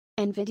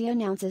NVIDIA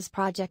announces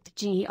Project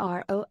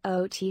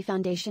GR00T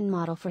foundation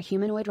model for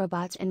humanoid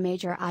robots and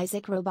major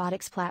Isaac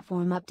Robotics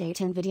platform update.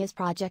 NVIDIA's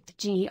Project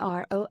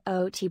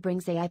GR00T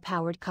brings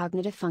AI-powered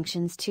cognitive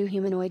functions to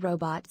humanoid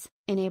robots,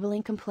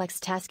 enabling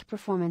complex task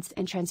performance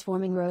and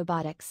transforming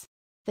robotics.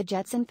 The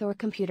Jetson Thor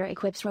computer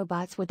equips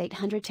robots with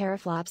 800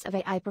 teraflops of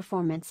AI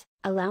performance,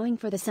 allowing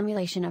for the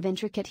simulation of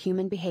intricate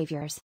human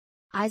behaviors.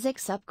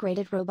 Isaac's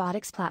upgraded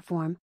robotics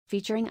platform,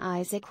 featuring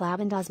Isaac Lab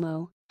and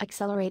Osmo,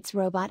 accelerates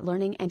robot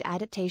learning and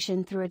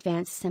adaptation through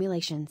advanced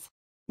simulations.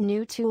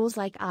 New tools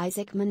like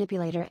Isaac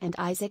Manipulator and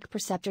Isaac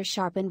Perceptor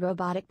sharpen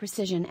robotic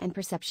precision and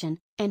perception,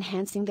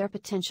 enhancing their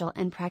potential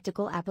and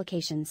practical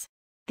applications.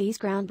 These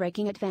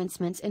groundbreaking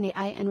advancements in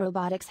AI and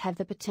robotics have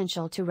the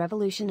potential to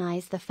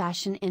revolutionize the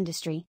fashion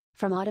industry,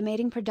 from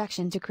automating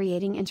production to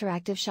creating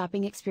interactive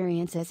shopping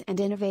experiences and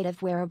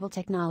innovative wearable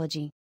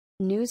technology.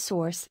 News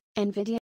source: NVIDIA.